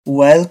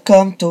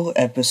Welcome to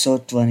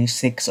episode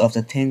 26 of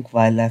the Think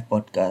Wildlife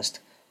podcast.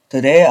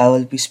 Today I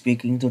will be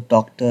speaking to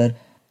Dr.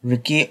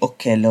 Ricky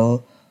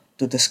Okello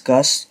to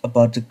discuss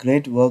about the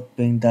great work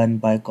being done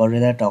by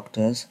gorilla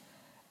doctors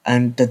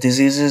and the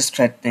diseases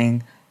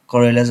threatening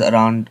gorillas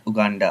around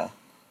Uganda.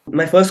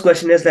 My first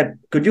question is that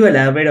could you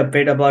elaborate a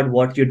bit about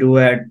what you do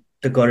at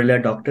the gorilla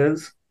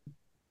doctors?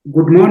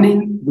 Good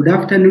morning, good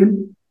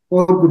afternoon,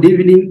 or good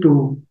evening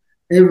to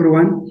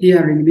everyone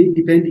hearing me,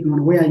 depending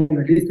on where you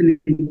are listening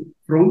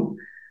from.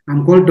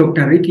 I'm called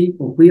Dr. Ricky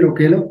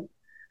Okwir.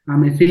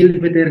 I'm a field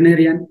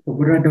veterinarian for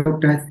gorilla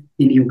doctors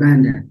in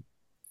Uganda.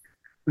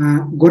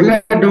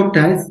 Gorilla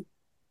Doctors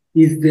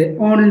is the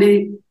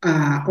only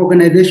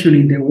organization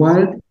in the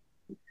world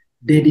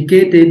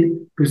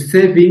dedicated to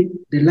saving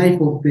the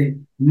life of the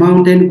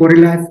mountain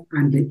gorillas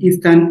and the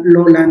eastern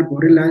lowland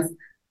gorillas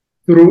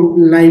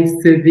through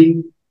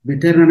life-saving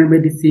veterinary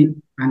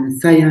medicine and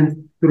science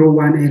through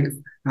One Health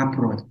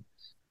approach.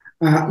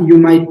 You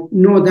might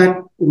know that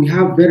we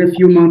have very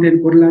few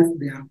mountain gorillas.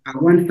 There are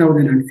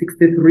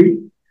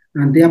 1,063,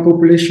 and their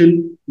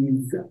population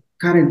is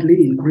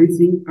currently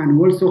increasing. And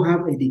we also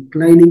have a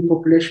declining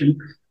population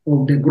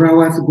of the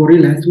growers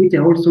gorillas, which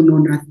are also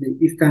known as the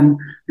eastern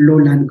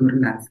lowland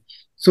gorillas.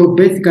 So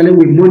basically,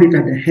 we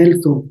monitor the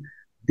health of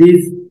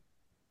these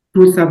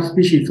two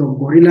subspecies of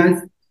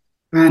gorillas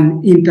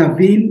and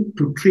intervene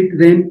to treat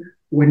them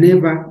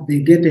whenever they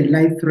get a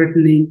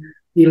life-threatening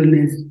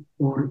illness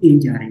or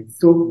injury.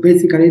 So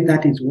basically,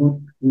 that is what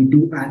we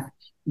do as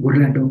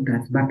gorilla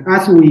doctors. But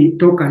as we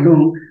talk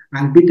along,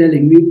 I'll be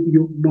telling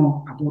you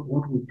more about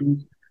what we do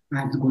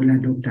as gorilla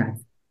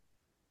doctors.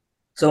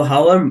 So,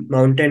 how are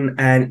mountain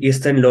and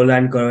eastern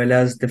lowland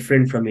gorillas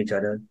different from each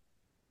other?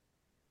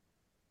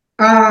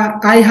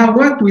 I have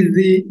worked with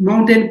the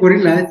mountain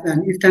gorillas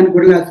and eastern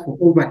gorillas for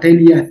over 10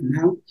 years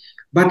now,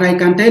 but I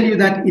can tell you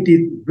that it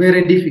is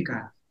very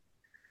difficult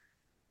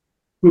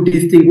to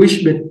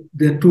distinguish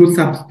the two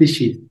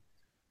subspecies.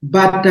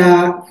 But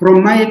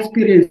from my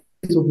experience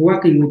of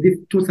working with these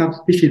two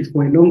subspecies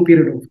for a long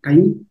period of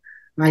time,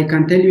 I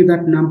can tell you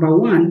that number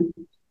one,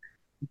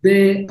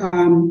 the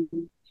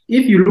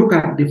if you look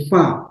at the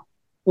fur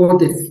or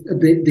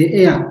the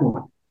air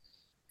cord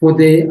for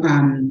the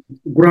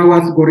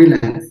growers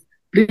gorillas,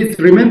 please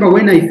remember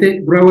when I say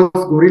growers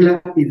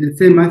gorilla is the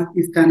same as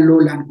eastern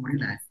lowland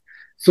gorillas.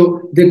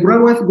 So the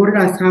growers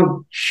gorillas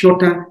have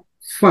shorter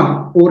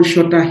fur or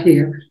shorter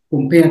hair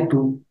compared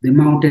to the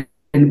mountain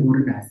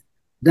gorillas.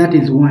 That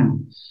is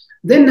one.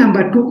 Then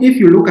number two, if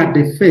you look at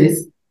the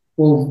face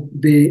of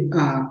the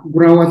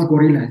growers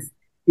gorillas,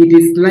 it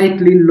is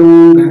slightly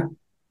longer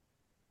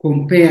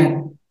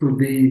compared to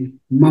the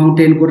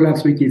mountain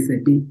gorillas, which is a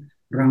bit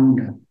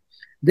rounder.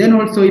 Then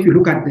also, if you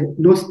look at the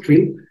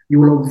nostril, you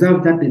will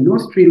observe that the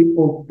nostril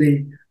of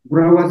the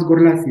growers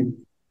gorillas is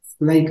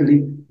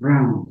slightly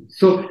round.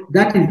 So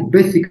that is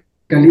basically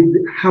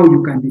how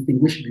you can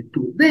distinguish the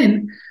two.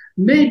 Then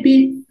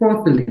maybe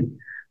fourthly,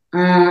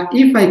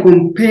 if I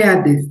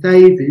compare the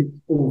sizes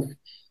of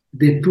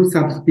the two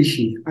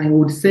subspecies, I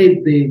would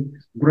say the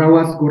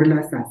growers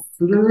gorillas are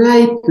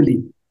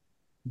slightly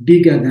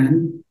bigger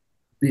than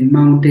the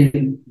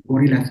mountain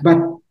gorillas. But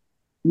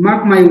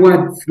mark my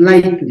words,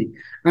 slightly.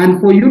 And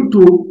for you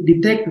to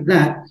detect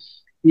that,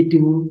 it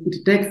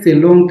takes a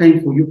long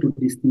time for you to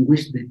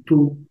distinguish the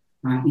two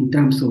in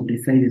terms of the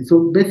sizes.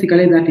 So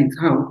basically, that is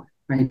how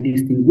I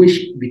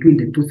distinguish between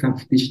the two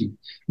subspecies.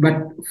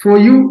 But for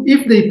you,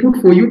 if they put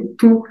for you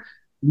two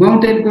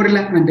mountain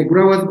gorilla and the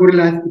growers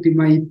gorillas, it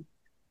might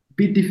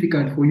be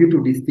difficult for you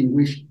to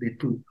distinguish the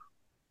two.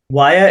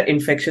 Why are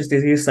infectious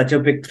diseases such a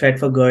big threat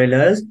for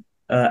gorillas,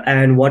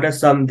 and what are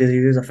some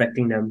diseases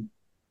affecting them?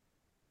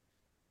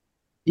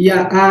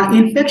 Yeah,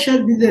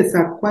 infectious diseases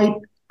are quite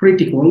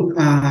critical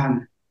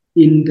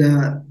in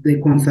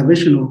the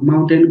conservation of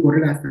mountain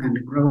gorillas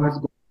and growers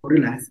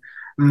gorillas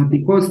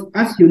because,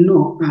 as you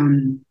know,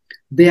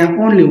 there are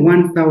only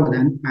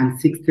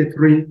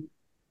 1,063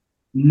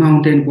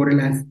 mountain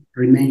gorillas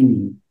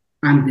remaining,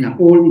 and they are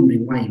all in the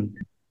wild.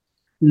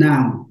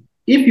 Now,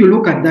 if you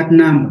look at that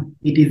number,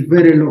 it is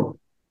very low.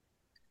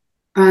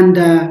 And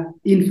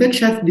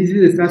infectious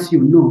diseases, as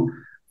you know,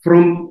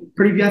 from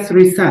previous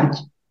research,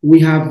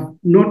 we have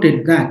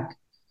noted that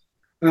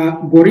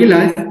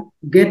gorillas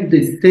get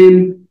the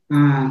same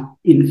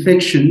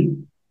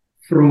infection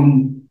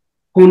from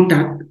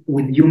contact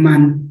with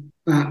human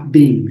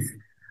beings.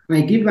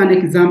 I give an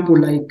example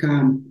like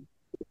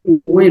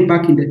way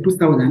back in the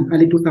 2000s,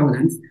 early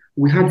 2000s,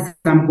 we had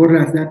some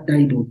gorillas that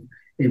died of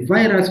a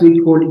virus we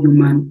call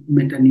human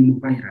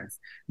metapneumovirus.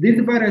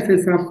 These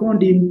viruses are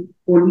found in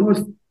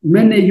almost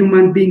many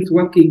human beings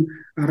working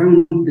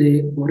around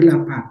the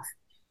gorilla parks.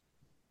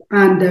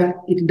 And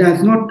it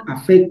does not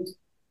affect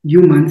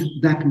humans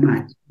that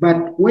much.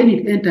 But when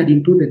it entered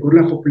into the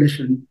gorilla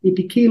population,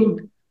 it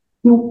killed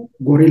two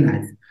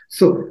gorillas.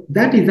 So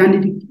that is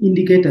an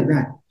indicator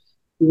that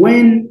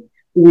when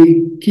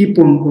we keep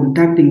on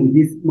contacting with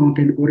these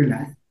mountain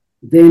gorillas,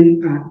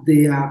 then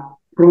they are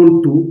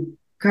prone to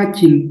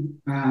catching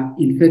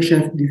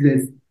infectious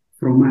diseases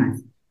from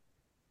us.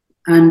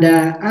 And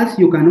as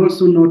you can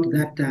also note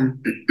that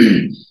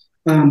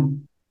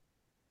um,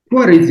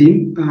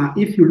 tourism,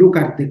 if you look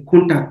at the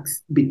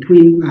contacts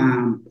between,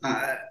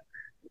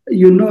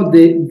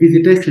 the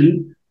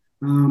visitation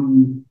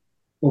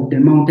of the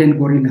mountain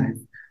gorillas,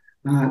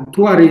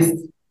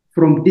 tourists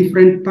from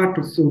different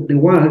parts of the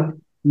world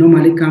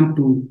normally come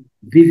to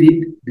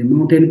visit the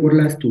mountain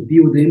gorillas to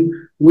view them,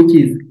 which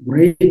is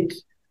great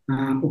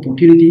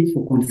opportunity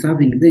for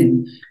conserving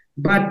them.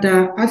 But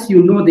as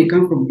you know, they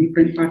come from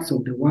different parts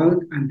of the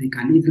world and they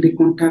can easily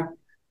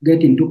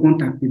get into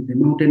contact with the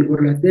mountain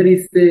gorillas. There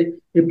is a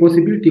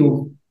possibility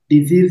of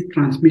disease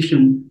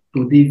transmission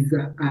to these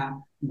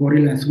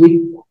gorillas,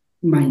 which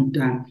might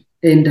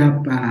end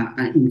up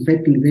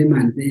infecting them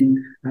and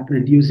then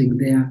reducing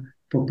their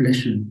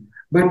population.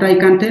 But I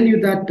can tell you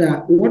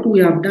that what we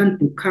have done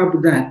to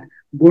curb that,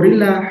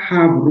 gorilla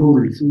have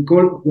rules. We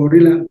call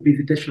gorilla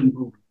visitation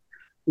rules,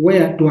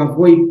 where to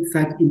avoid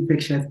such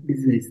infectious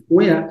diseases.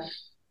 Where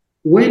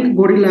when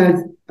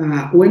gorillas,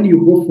 when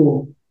you go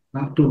for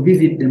to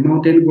visit the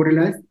mountain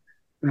gorillas,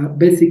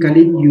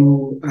 basically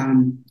you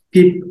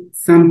keep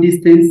some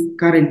distance.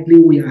 Currently,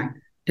 we are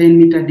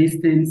 10-meter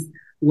distance.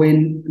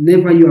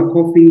 Whenever you are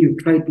coughing, you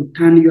try to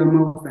turn your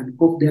mouth and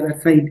cough the other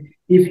side.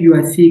 If you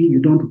are sick, you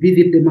don't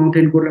visit the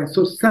mountain gorillas.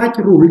 So such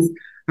rules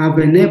have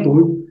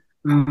enabled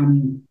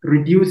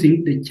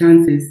reducing the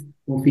chances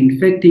of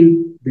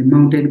infecting the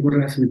mountain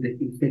gorillas with the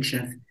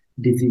infectious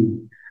disease.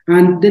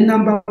 And the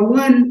number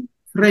one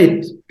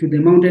threat to the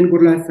mountain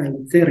gorillas, I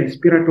would say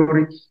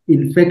respiratory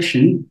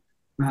infection,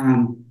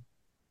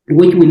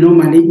 which we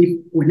normally,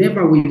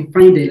 whenever we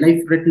find a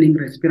life-threatening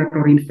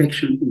respiratory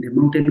infection in the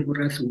mountain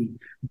gorillas, we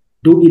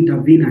do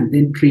intervene and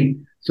then treat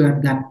so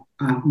that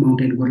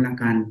mountain gorilla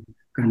can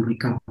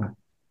recover.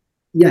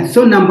 Yeah,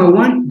 so number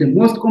one, the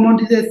most common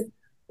disease,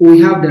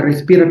 we have the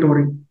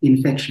respiratory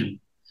infection.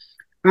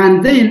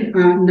 And then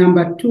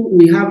number two,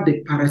 we have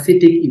the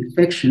parasitic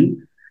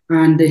infection.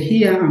 And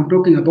here I'm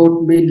talking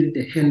about mainly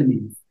the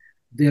helminths,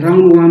 the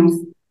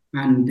roundworms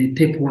and the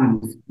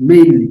tapeworms,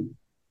 mainly.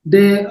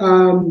 The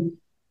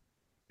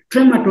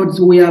trematodes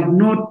we have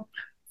not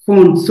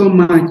found so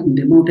much in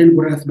the mountain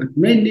gorillas, but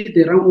mainly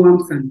the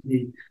roundworms and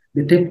the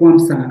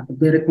tapeworms are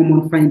very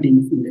common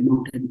findings in the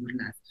mountain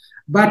gorillas.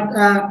 But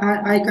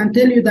I can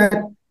tell you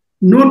that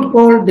not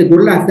all the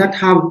gorillas that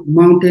have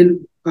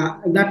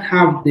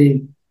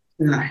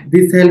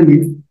these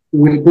helminths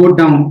will go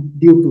down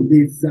due to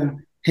these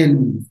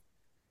helminths.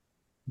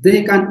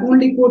 They can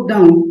only go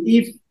down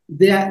if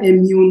their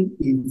immune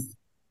is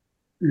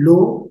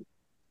low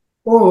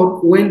or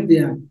when they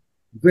are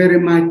very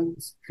much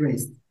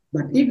stressed.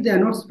 But if they are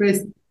not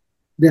stressed,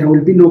 there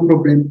will be no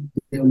problem.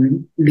 They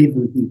will live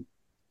with it.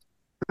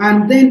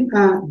 And then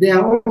there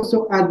are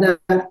also other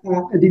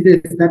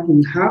diseases that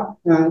we have.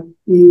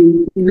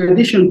 In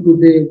addition to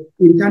the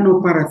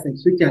internal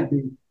parasites, which are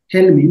the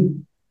helminths,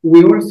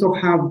 we also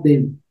have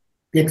the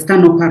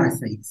external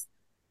parasites,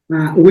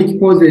 which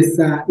causes,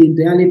 in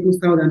the early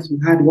 2000s, we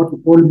had what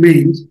we call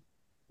mange.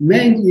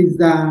 Mange is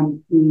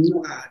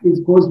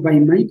caused by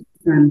mites,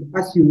 and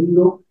as you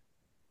know,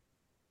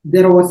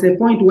 there was a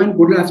point when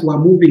gorillas were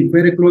moving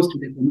very close to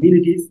the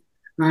communities,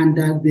 and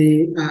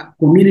the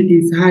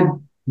communities had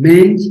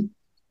mange.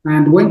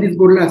 And when these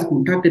gorillas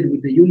contacted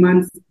with the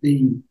humans,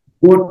 they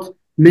got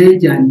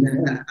mange and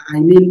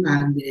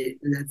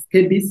the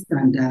scabies.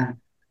 And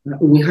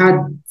we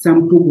had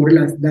some two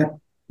gorillas that,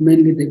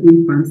 mainly the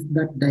infants,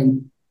 that died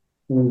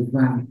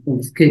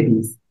of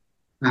scabies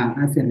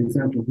as a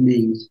result of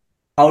mange.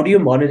 How do you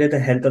monitor the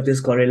health of these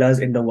gorillas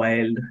in the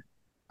wild?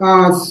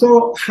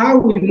 So how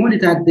we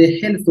monitor the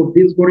health of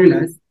these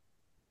gorillas,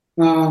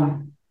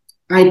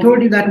 I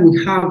told you that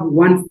we have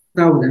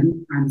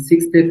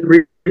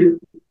 1,063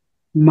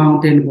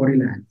 mountain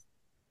gorillas.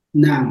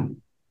 Now,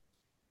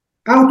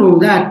 out of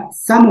that,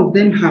 some of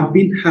them have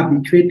been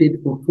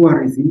habituated for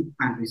tourism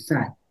and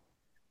research.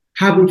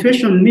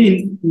 Habituation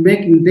means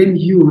making them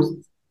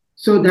used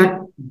so that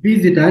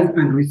visitors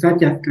and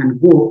researchers can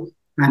go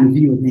and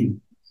view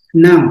them.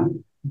 Now,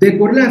 the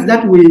gorillas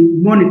that we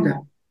monitor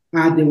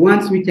are the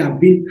ones which have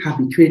been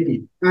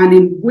habituated. And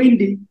in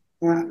Buindi,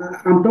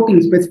 I'm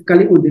talking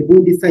specifically on the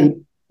Buindi side,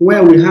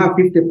 where we have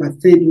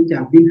 50% which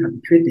have been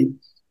habituated.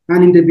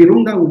 And in the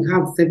Virunga, we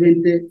have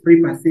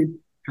 73%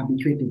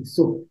 habituated.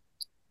 So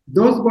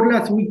those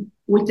gorillas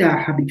which are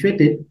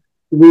habituated,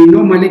 we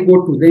normally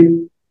go to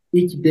them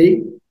each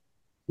day.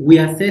 We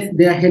assess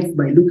their health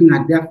by looking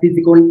at their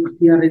physical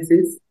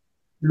appearances,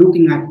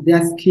 looking at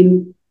their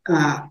skin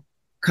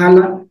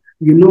color.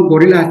 You know,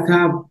 gorillas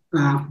have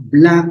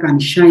black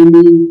and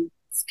shiny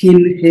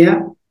skin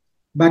hair.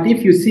 But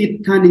if you see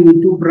it turning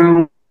into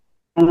brown,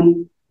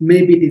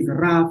 maybe it is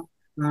rough,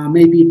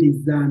 maybe it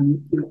is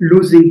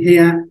losing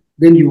hair,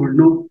 then you will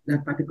know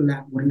that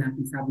particular gorilla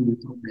is having a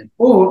problem.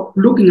 Or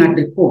looking at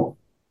the cough.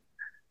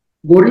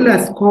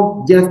 Gorillas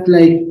cough just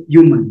like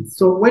humans.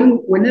 So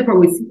whenever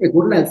we see a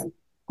gorilla is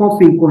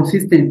coughing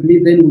consistently,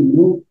 then we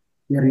know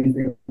there is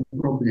a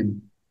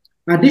problem.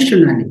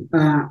 Additionally,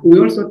 we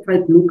also try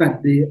to look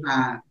at the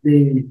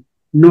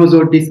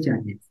nasal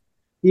discharges.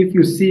 If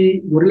you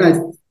see gorillas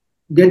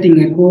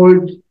getting a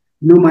cold,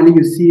 normally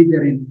you see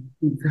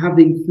it's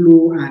having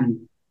flu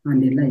and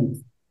the like.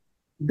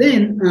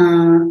 Then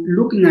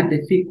looking at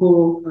the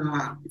fecal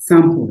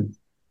samples,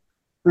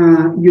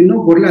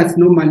 gorillas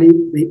normally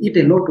they eat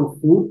a lot of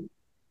food.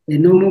 A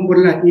normal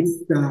gorilla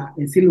eats a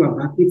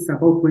silverback eats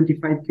about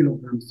 25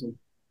 kilograms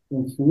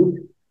of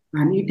food,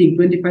 and eating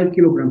 25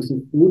 kilograms of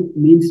food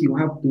means you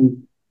have to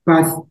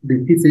pass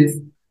the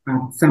feces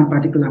at some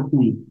particular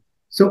point.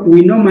 So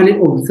we normally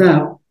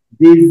observe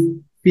these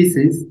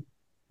feces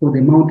for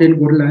the mountain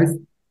gorillas.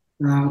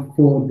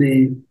 For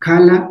the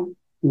color,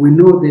 we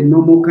know the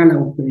normal color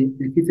of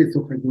the feces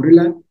of a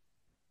gorilla.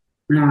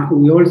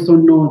 We also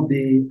know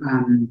the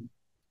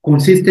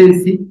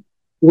consistency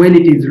when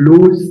it is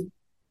loose,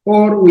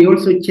 or we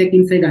also check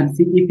inside and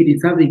see if it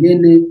is having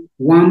any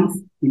worms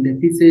in the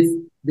feces.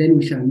 Then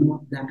we shall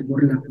know that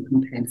gorilla is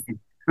not healthy.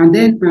 And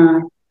then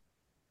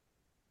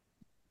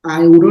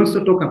I would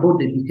also talk about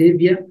the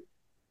behavior.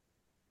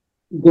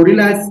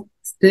 Gorillas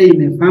stay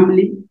in a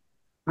family,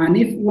 and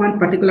if one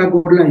particular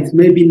gorilla is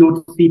maybe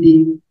not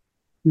feeding,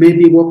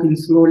 maybe walking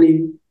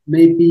slowly,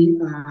 maybe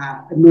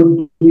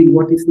not doing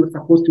what it's not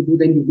supposed to do,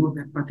 then you know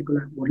that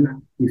particular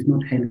gorilla is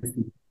not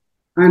healthy.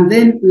 And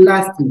then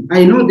lastly,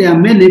 I know there are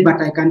many,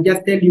 but I can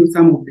just tell you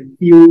some of the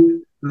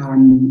few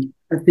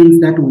things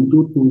that we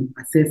do to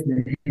assess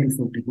the health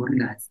of the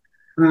gorillas.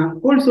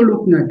 Also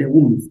looking at the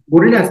wounds,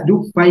 gorillas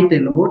do fight a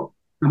lot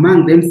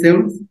among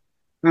themselves,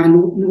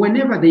 and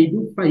whenever they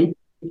do fight,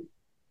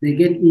 they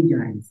get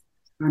injuries.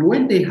 And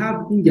when they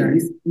have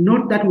injuries,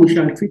 not that we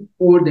shall treat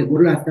all the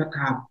gorillas that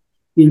have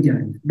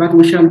injuries, but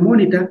we shall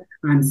monitor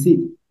and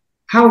see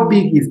how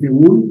big is the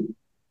wound,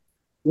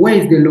 where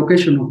is the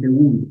location of the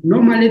wound.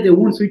 Normally, the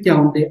wounds which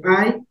are on the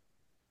eye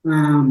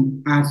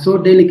are so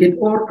delicate,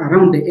 or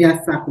around the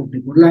air sac of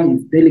the gorilla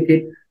is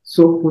delicate.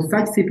 So for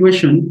such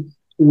situation,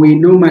 we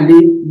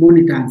normally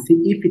monitor and see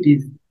if it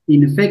is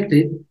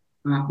infected.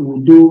 We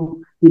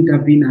do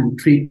intervene and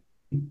treat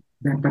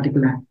that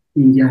particular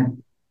injured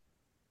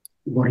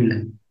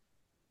gorilla.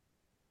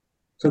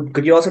 So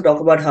could you also talk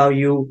about how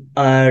you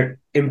are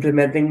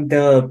implementing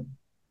the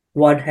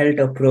One Health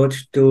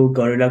approach to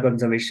gorilla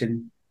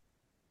conservation?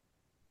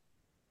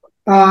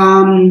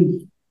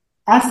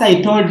 As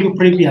I told you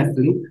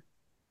previously,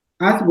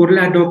 as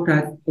gorilla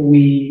doctors,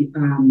 we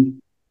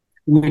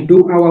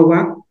do our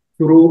work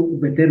through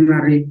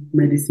veterinary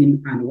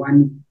medicine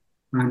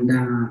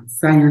and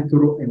science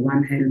through a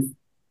One Health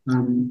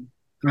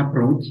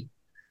approach,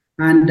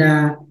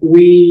 and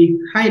we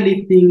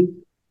highly think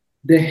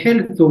the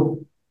health of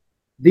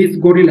these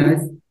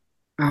gorillas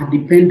are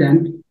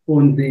dependent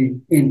on the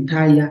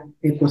entire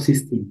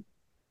ecosystem.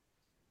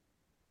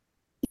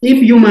 If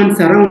humans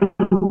around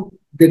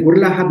the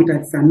gorilla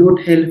habitats are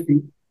not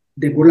healthy,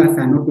 the gorillas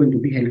are not going to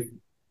be healthy.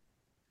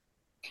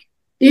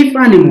 If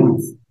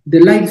animals, the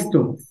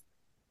livestock,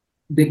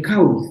 the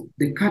cows,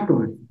 the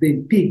cattle,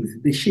 the pigs,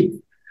 the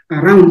sheep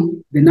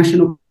around the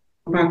national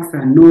parks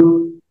are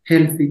not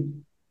healthy,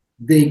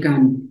 they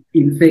can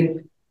infect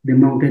the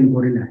mountain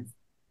gorillas.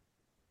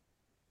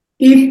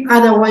 If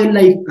other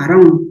wildlife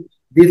around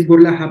these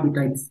gorilla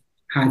habitats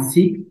are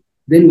sick,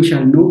 then we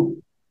shall know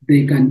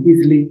they can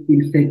easily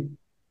infect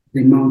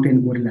the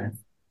mountain gorillas.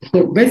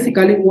 So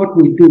basically what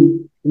we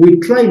do, we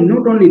try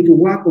not only to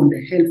work on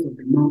the health of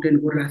the mountain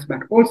gorillas, but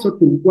also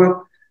to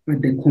work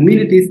with the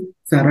communities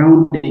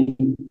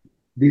surrounding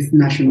these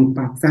national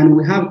parks. And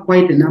we have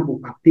quite a number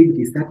of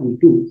activities that we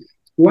do.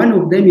 One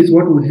of them is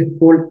what we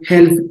call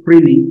health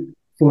screening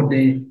for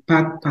the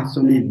park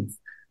personnel.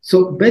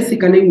 So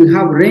basically we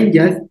have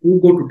rangers who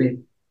go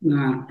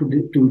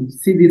to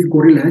see these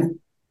gorillas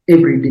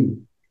every day.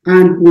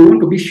 And we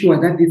want to be sure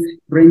that these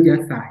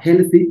rangers are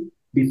healthy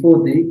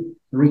before they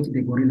reach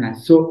the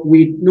gorillas. So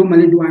we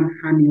normally do an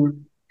annual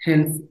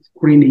health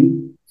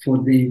screening for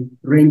the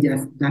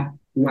rangers that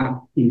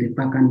work in the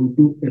park, and we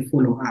do a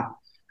follow-up.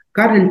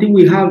 Currently,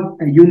 we have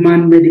a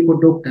human medical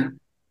doctor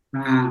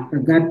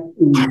that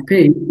we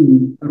pay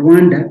in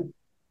Rwanda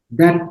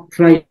that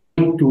try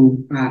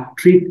to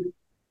treat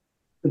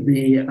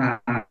the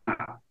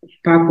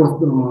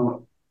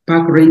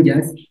park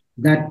rangers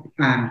that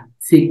are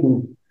sick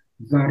of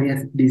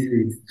various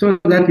diseases. So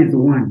that is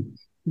one.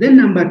 Then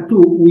number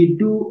two, we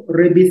do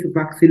rabies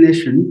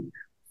vaccination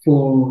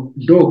for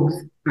dogs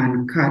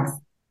and cats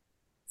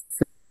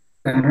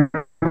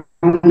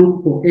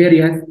for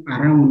areas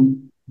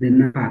around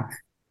the parks.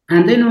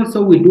 And then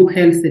also we do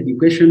health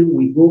education.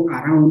 We go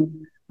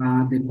around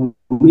the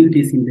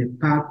communities in the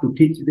park to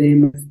teach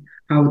them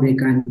how they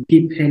can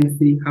keep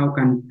healthy,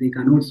 they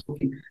can also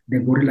keep the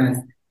gorillas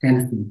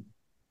healthy.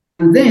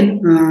 And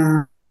then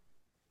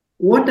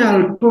what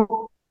I'll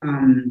talk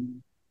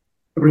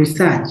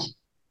research,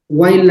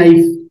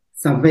 wildlife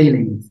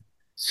surveillance.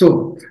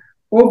 So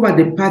over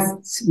the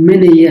past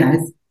many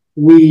years,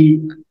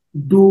 we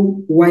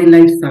do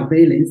wildlife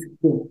surveillance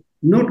for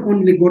not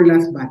only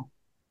gorillas, but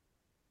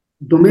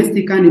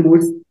domestic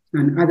animals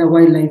and other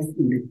wildlife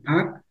in the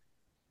park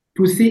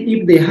to see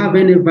if they have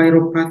any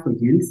viral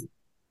pathogens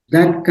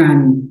that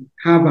can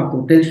have a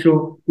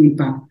potential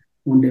impact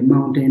on the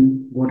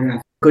mountain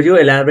gorillas. Could you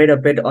elaborate a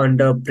bit on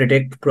the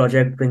Predict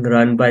project being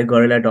run by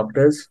gorilla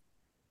doctors?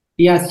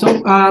 Yeah,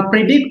 so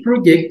Predict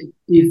project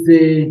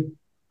is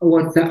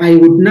what I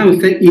would now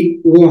say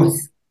it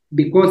was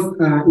because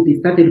it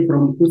started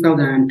from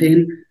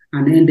 2010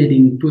 and ended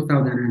in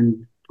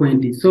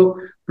 2020. So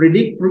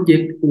Predict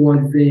project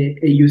was a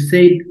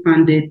USAID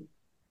funded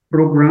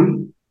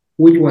program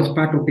which was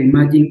part of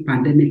emerging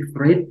pandemic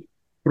threat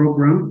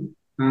program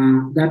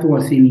that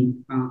was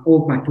in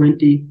over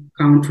 20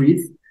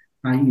 countries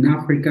in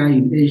Africa,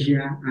 in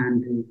Asia,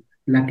 and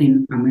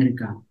Latin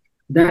America.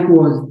 That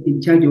was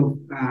in charge of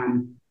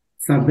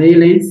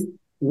surveillance,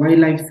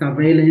 wildlife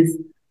surveillance,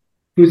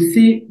 to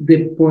see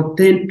the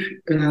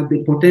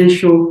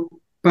potential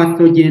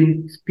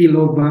pathogen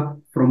spillover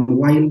from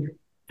wild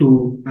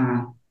to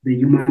the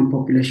human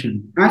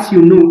population. As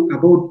you know,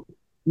 about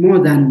more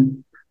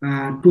than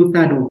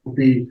two-thirds of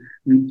the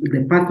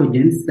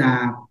pathogens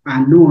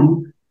are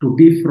known to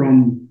be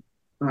from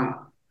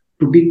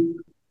to be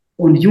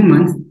on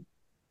humans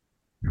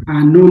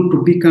are known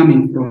to be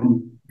coming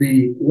from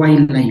the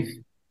wildlife.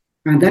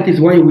 And that is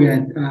why we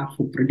are,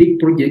 for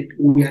Predict Project,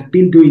 we have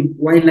been doing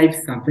wildlife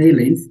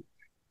surveillance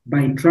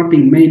by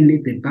trapping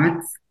mainly the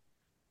bats,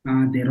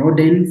 the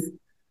rodents,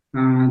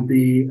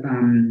 the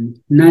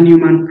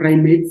non-human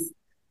primates,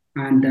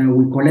 and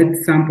we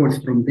collect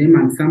samples from them.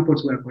 And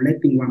samples we are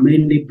collecting were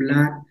mainly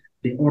blood,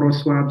 the oral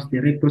swabs, the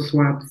rectal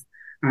swabs,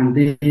 and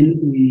then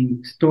we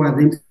store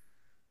them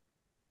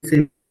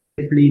safely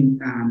in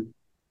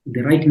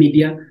the right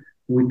media.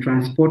 We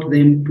transport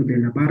them to the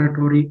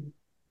laboratory.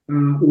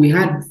 We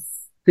had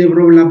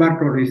several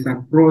laboratories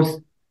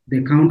across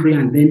the country,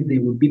 and then they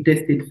would be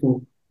tested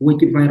for which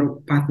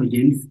viral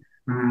pathogens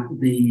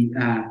they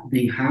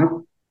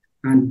have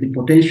and the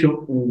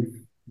potential of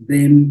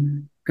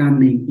them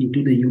coming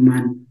into the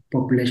human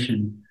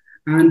population.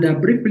 And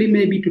briefly,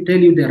 maybe to tell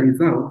you the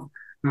results,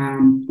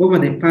 over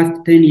the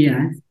past 10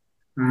 years,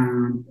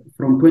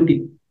 from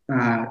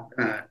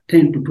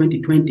 2010 to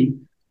 2020,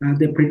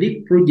 the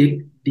Predict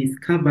project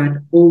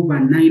discovered over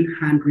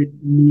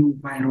 900 new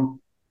viral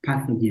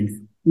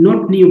pathogens.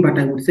 Not new, but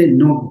I would say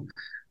novel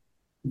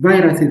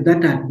viruses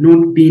that had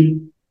not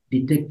been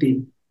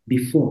detected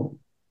before.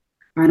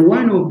 And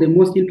one of the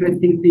most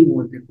interesting things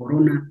was the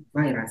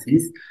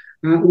coronaviruses.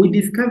 We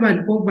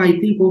discovered I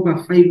think, over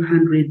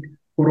 500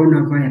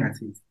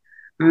 coronaviruses.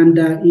 And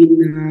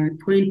in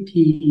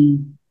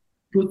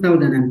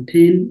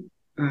 2010,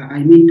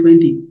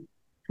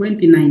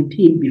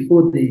 2019,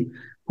 before the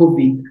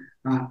COVID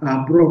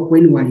broke,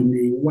 when we were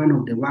in one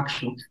of the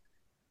workshops,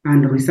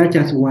 and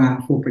researchers were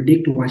for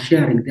Predict were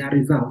sharing their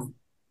results,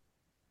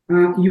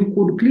 you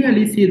could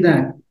clearly see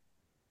that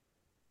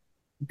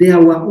there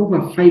were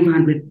over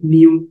 500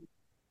 new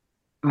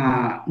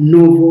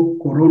novel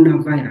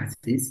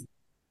coronaviruses.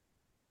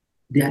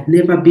 They had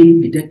never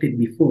been detected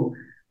before.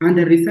 And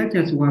the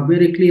researchers were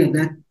very clear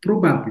that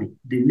probably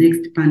the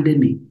next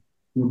pandemic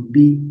would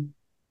be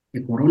a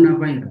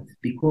coronavirus,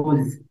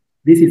 because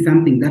this is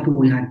something that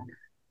we had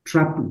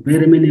trapped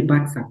very many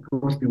bats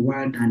across the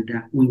world, and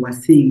we were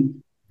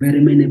seeing very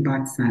many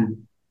bats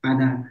and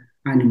other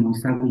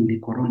animals having the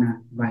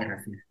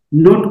coronaviruses.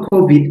 Not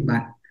COVID,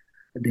 but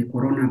the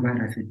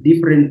coronavirus,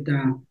 different.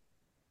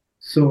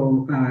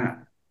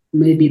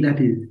 Maybe that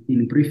is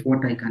in brief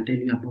what I can tell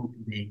you about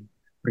the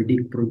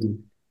Predict project.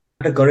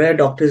 The gorilla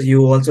doctors,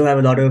 you also have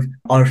a lot of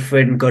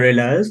orphan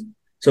gorillas.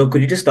 So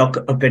could you just talk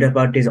a bit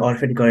about these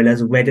orphan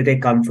gorillas? Where did they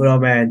come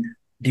from, and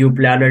do you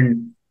plan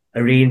on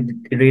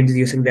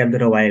reintroducing them to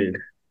the wild?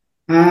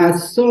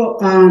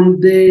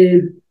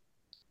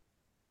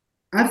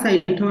 As I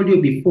told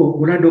you before,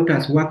 gorilla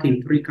doctors work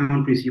in three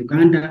countries: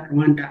 Uganda,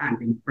 Rwanda, and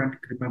the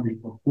Democratic Republic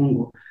of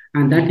Congo,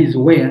 and that is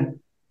where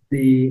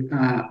the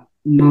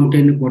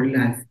mountain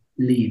gorillas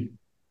live.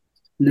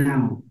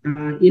 Now,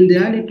 in the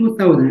early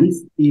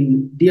 2000s,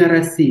 in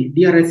DRC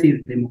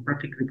is the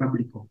Democratic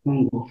Republic of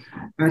Congo.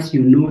 As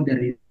you know,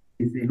 there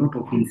is a lot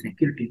of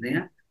insecurity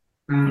there.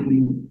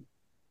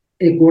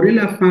 A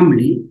gorilla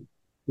family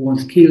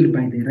was killed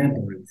by the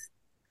rebels.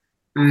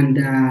 And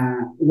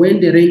when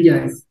the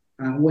rangers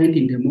went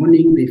in the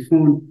morning, they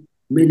found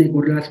many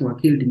gorillas were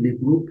killed in the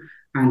group,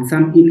 and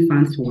some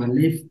infants were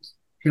left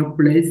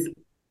helpless.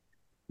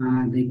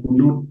 They could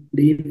not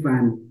live,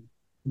 and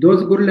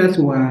those gorillas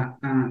were,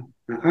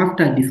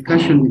 after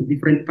discussion with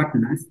different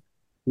partners,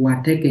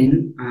 were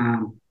taken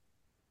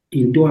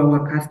into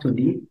our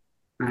custody,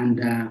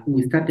 and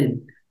we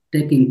started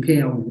taking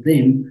care of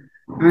them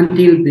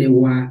until they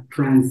were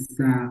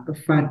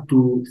transferred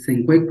to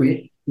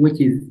Senkwekwe,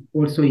 which is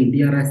also in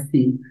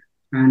DRC,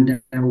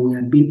 and we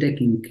have been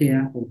taking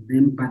care of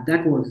them. But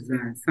that was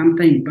some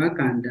time back,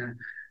 and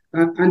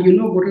you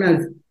know,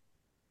 gorillas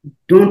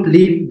don't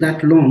live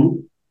that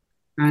long,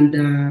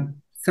 and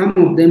some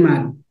of them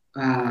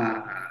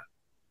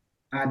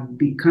had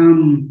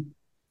become,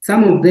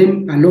 some of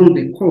them along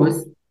the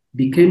coast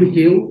became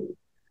ill,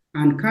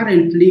 and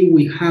currently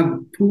we have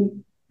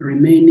two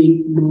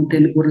remaining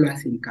mountain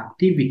gorillas in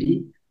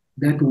captivity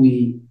that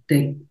we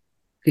take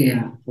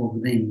care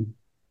of them.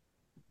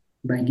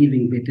 by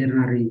giving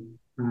veterinary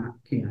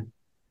care.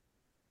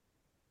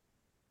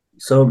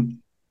 So,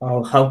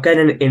 how can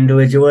an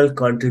individual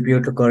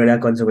contribute to gorilla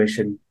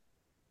conservation?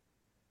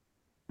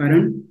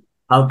 Pardon?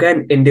 How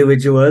can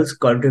individuals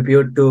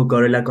contribute to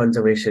gorilla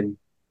conservation?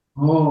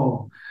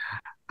 Oh,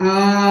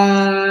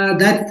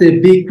 that's a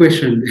big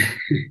question.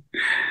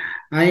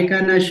 I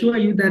can assure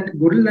you that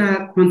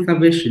gorilla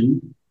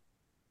conservation,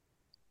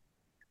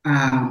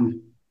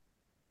 um,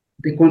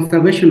 the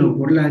conservation of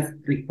gorillas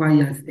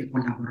requires a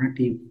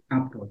collaborative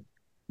approach.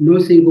 No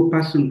single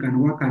person can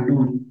work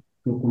alone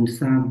to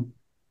conserve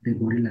the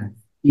gorillas.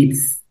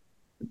 It's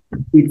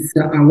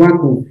a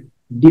work of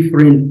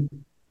different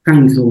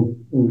kinds of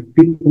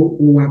people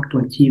who work to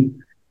achieve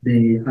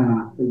the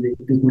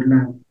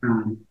gorilla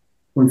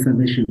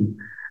conservation.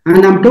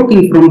 And I'm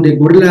talking from the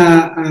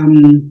gorilla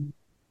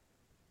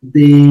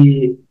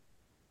the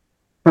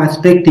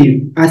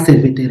perspective as a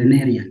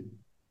veterinarian.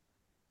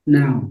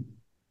 Now,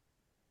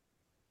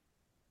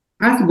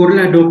 as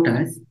gorilla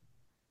doctors,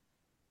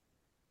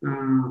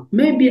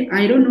 maybe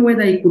I don't know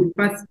whether I could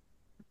first,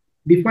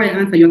 before I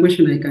answer your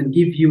question, I can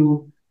give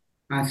you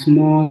a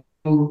small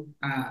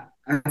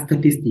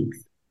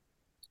statistics.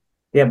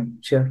 Yeah,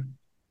 sure.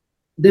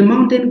 The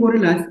mountain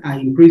gorillas are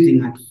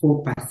increasing at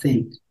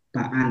 4%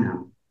 per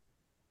annum.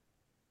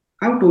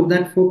 Out of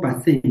that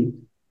 4%,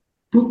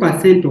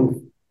 2%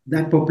 of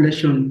that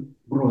population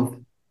growth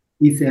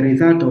is a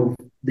result of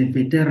the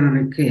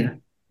veterinary care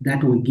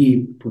that we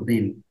give to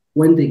them.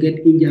 When they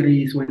get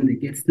injuries, when they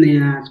get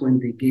snares, when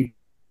they get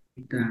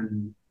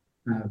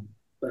uh,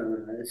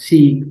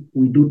 sick,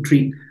 we do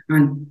treat.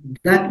 And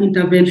that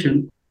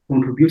intervention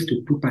contributes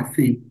to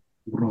 2%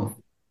 growth.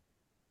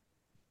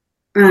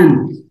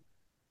 And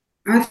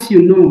as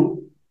you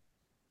know,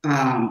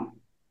 um,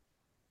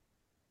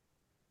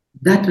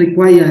 that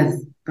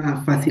requires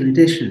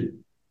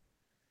facilitation.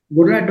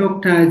 Gorilla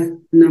doctors,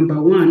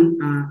 number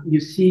one, you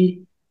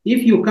see,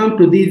 if you come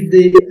to these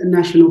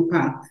national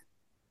parks,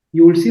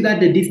 you will see that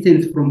the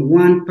distance from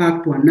one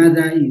park to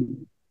another is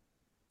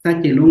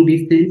such a long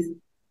distance.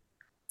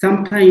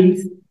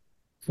 Sometimes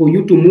for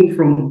you to move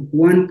from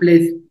one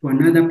place to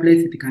another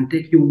place, it can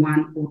take you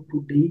 1 or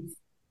 2 days.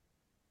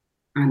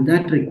 And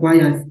that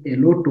requires a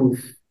lot of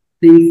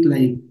things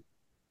like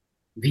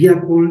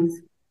vehicles,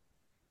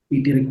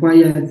 it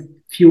requires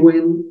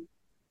fuel.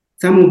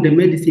 Some of the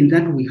medicine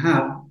that we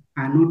have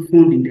are not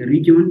found in the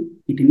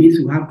region. It means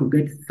we have to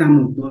get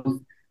some of those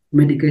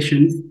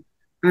medications.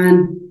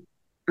 And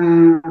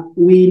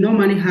we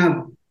normally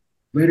have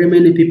very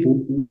many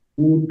people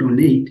who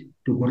donate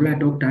to gorilla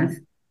doctors.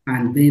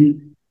 And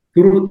then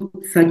through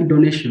such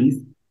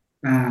donations,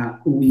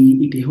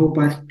 it helps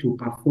us to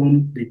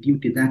perform the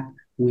duty that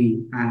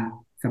we are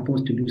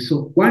supposed to do.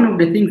 So one of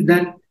the things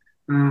that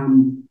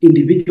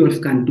individuals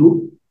can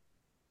do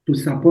to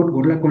support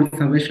gorilla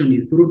conservation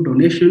is through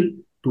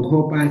donation to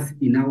help us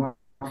in our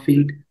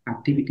field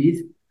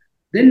activities.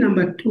 Then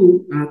number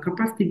two,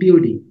 capacity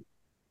building.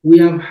 We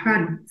have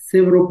had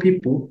several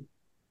people,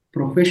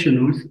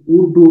 professionals,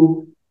 who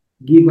do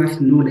give us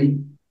knowledge,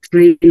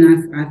 train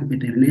us as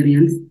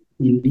veterinarians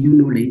in new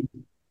knowledge,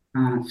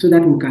 so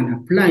that we can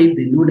apply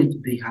the knowledge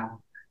they have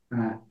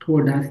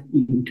told us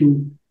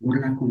into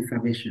gorilla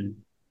conservation.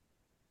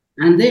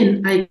 And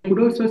then I could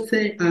also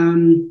say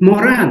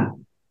morale.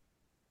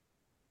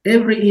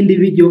 Every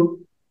individual,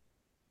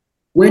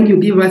 when you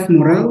give us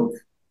morale,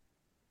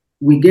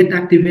 we get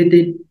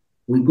activated,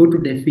 we go to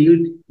the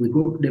field, we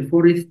go to the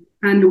forest,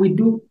 and we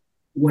do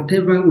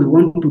whatever we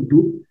want to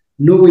do,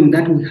 knowing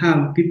that we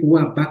have people who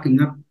are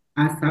backing up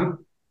us up,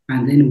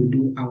 and then we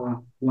do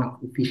our work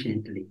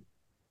efficiently.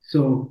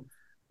 So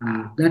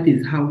that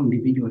is how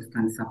individuals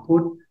can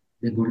support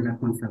the gorilla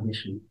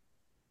conservation.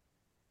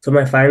 So,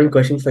 my final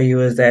question for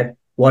you is that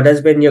what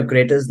has been your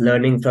greatest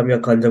learning from your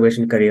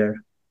conservation career?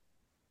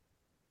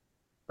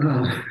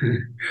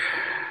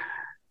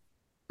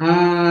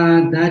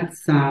 Uh,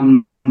 that's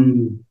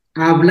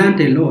I've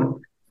learned a lot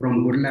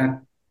from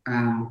gorilla.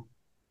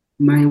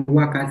 My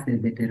work as a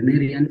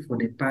veterinarian for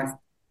the past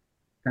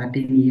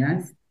 13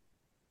 years.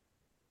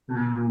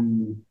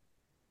 Um,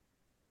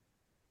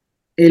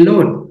 a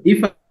lot.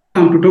 If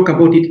I'm to talk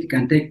about it, it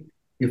can take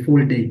a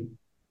full day.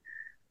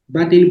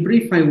 But in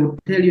brief, I would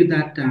tell you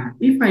that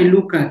if I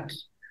look at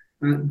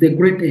the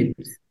great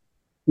apes,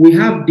 we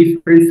have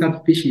different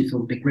subspecies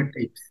of the great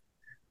apes.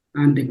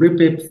 And the great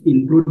apes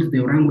include the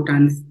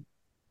orangutans,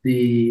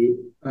 the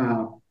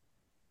uh,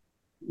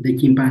 the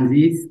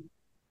chimpanzees,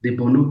 the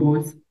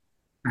bonobos,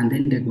 and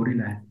then the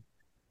gorillas.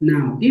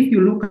 Now, if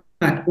you look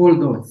at all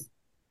those,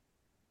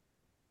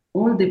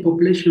 all the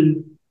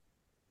population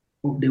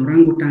of the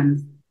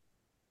orangutans,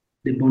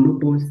 the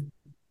bonobos,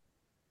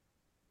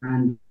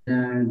 and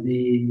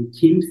the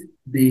chimps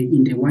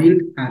in the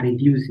wild are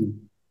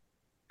reducing.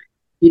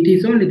 It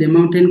is only the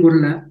mountain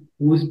gorilla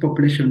whose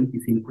population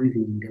is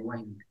increasing in the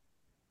wild.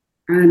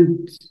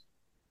 And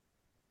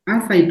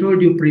as I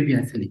told you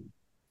previously,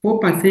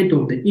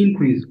 4% of the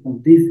increase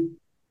of these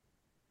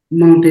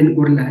mountain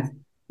gorillas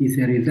is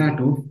a result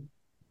of,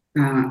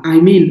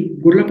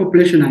 gorilla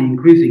population are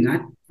increasing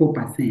at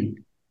 4%.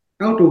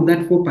 Out of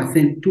that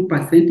 4%,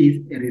 2%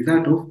 is a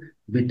result of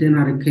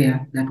veterinary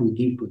care that we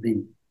give to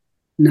them.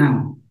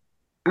 Now,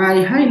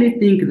 I highly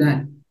think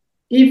that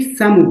if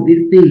some of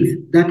these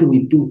things that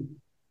we do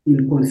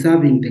in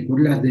conserving the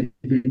gorillas, the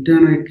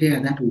veterinary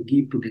care that we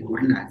give to the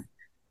gorillas,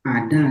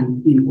 are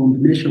done in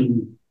combination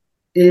with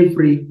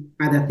every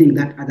other thing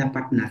that other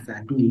partners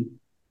are doing,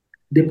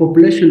 the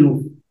population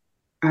of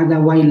other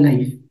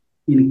wildlife,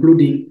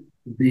 including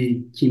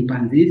the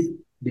chimpanzees,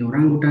 the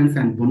orangutans,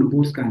 and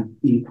bonobos, can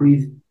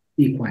increase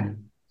equally.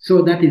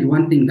 So that is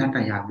one thing that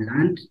I have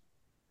learned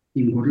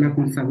in gorilla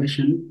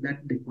conservation, that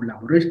the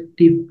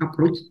collaborative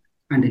approach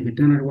and the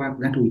veterinary work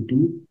that we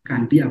do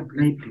can be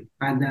applied to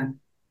other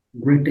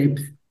great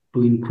apes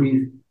to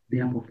increase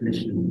their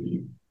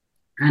population.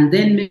 And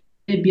then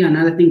maybe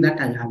another thing that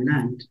I have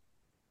learned,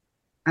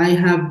 I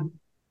have,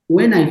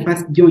 when I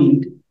first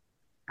joined,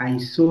 I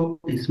saw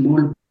a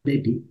small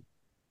baby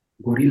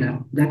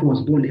gorilla that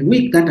was born a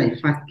week that I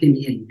first came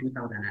here in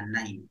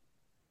 2009.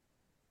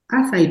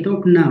 As I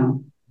talk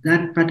now,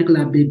 that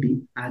particular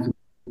baby has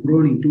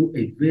grown into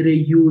a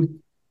very huge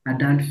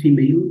adult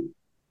female,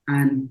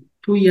 and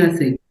 2 years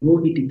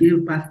ago it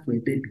gave birth to a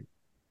baby.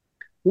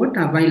 What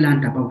have I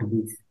learned about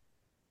this?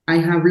 I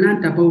have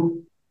learned about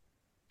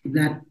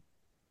that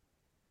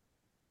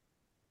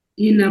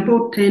in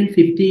about 10,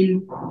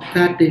 15,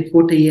 30,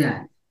 40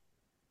 years,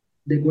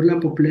 the gorilla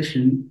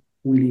population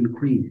will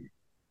increase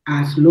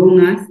as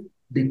long as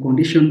the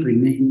condition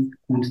remains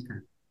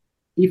constant.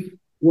 If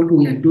what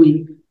we are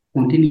doing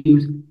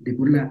continues, the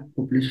gorilla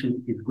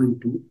population is going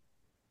to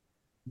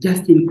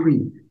just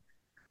increase.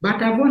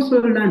 But I've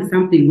also learned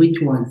something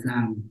which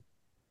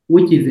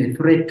is a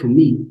threat to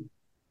me.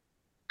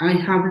 I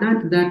have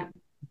learned that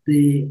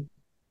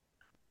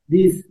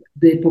this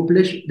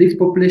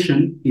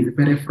population is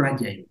very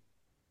fragile.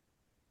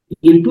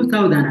 In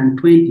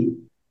 2020,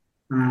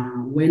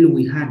 when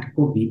we had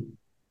COVID,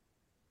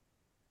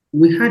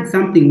 we had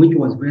something which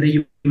was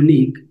very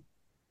unique.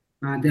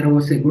 There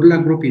was a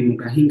gorilla group in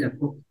Mugahinga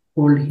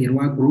called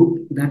Hirwa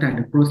Group that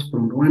had crossed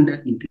from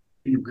Rwanda into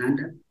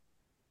Uganda.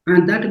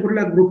 And that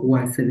gorilla group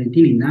was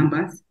 17 in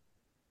numbers.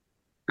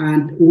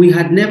 And we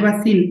had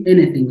never seen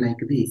anything like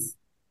this.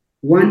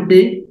 One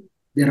day,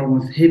 there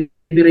was heavy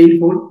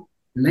rainfall,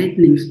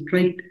 lightning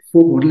struck,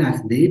 4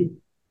 gorillas dead.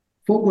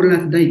 4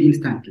 gorillas died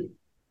instantly.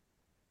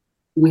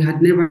 We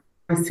had never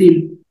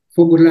seen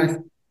 4 gorillas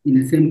in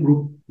the same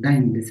group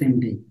dying the same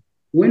day.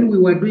 When we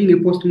were doing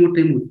a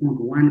post-mortem, we found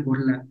one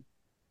gorilla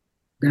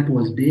that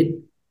was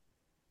dead,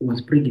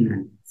 was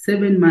pregnant,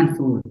 7 months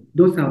old.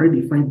 Those are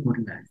already 5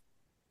 gorillas.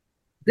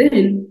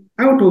 Then,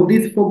 out of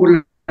these 4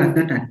 gorillas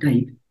that had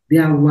died,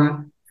 there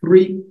were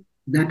 3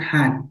 that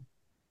had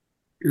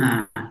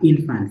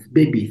infants,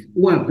 babies,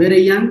 who are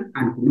very young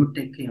and could not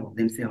take care of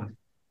themselves.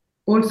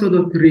 Also,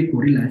 the 3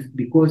 gorillas,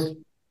 because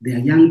they are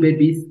young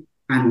babies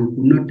and we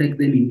could not take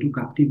them into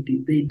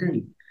captivity, they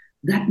died.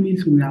 That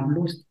means we have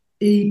lost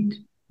 8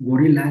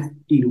 gorillas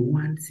in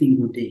one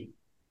single day.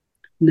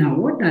 Now,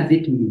 what does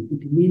it mean?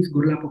 It means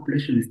gorilla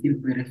population is still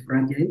very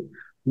fragile.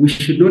 We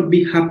should not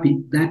be happy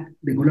that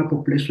the gorilla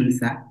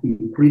populations are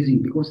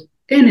increasing, because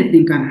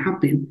anything can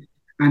happen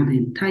and the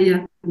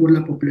entire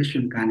gorilla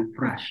population can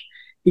crash.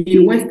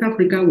 In West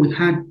Africa, we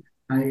had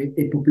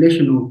a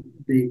population of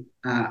the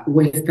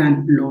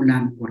western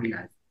lowland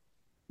gorillas.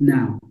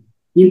 Now,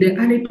 in the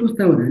early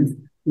 2000s,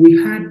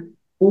 we had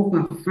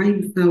over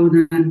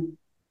 5,000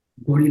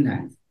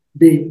 gorillas,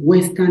 the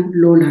western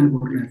lowland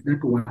gorillas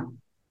that were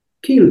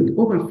killed.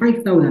 Over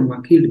 5,000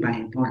 were killed by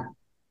Ebola.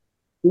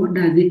 What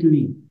does it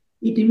mean?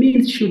 It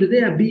means should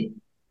there be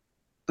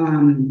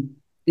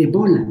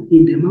Ebola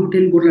in the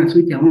mountain gorillas,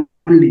 which are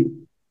only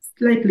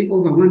slightly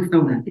over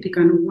 1,000, it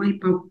can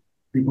wipe out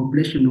the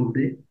population of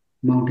the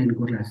mountain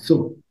gorillas.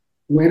 So,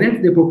 whereas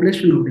the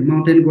population of the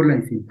mountain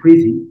gorilla is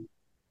increasing,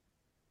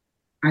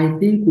 I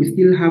think we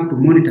still have to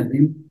monitor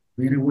them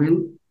very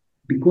well,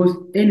 because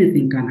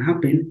anything can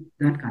happen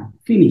that can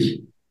finish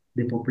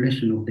the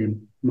population of the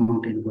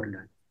mountain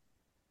gorilla.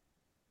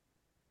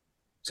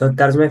 So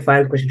that's my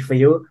final question for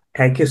you.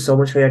 Thank you so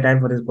much for your time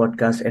for this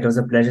podcast. It was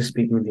a pleasure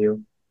speaking with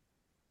you.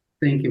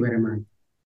 Thank you very much.